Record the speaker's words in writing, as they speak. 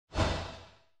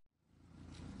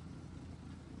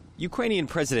Ukrainian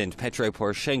President Petro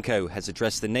Poroshenko has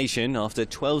addressed the nation after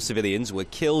 12 civilians were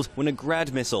killed when a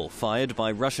Grad missile fired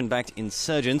by Russian-backed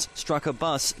insurgents struck a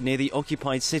bus near the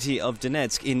occupied city of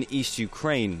Donetsk in East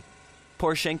Ukraine.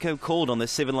 Poroshenko called on the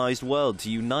civilized world to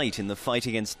unite in the fight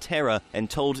against terror and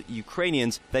told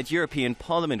Ukrainians that European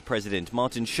Parliament President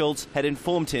Martin Schulz had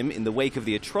informed him in the wake of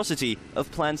the atrocity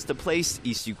of plans to place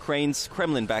East Ukraine's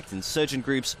Kremlin-backed insurgent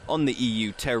groups on the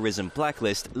EU terrorism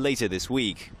blacklist later this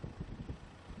week.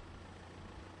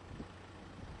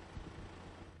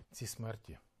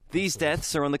 These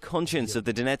deaths are on the conscience of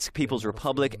the Donetsk People's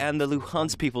Republic and the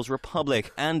Luhansk People's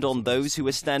Republic, and on those who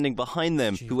are standing behind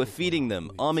them, who are feeding them,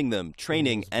 arming them,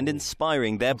 training and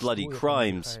inspiring their bloody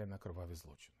crimes.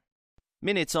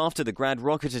 Minutes after the Grad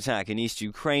rocket attack in East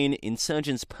Ukraine,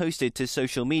 insurgents posted to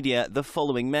social media the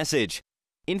following message.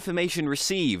 Information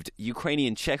received,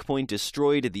 Ukrainian checkpoint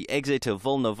destroyed at the exit of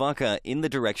Volnovakha in the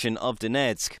direction of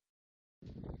Donetsk.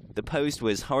 The post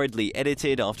was hurriedly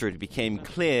edited after it became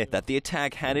clear that the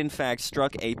attack had in fact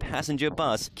struck a passenger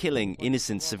bus, killing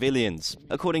innocent civilians.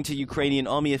 According to Ukrainian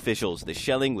army officials, the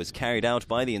shelling was carried out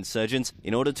by the insurgents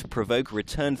in order to provoke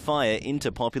return fire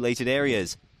into populated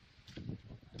areas.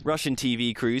 Russian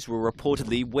TV crews were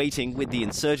reportedly waiting with the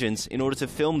insurgents in order to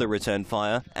film the return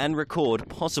fire and record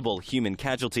possible human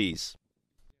casualties.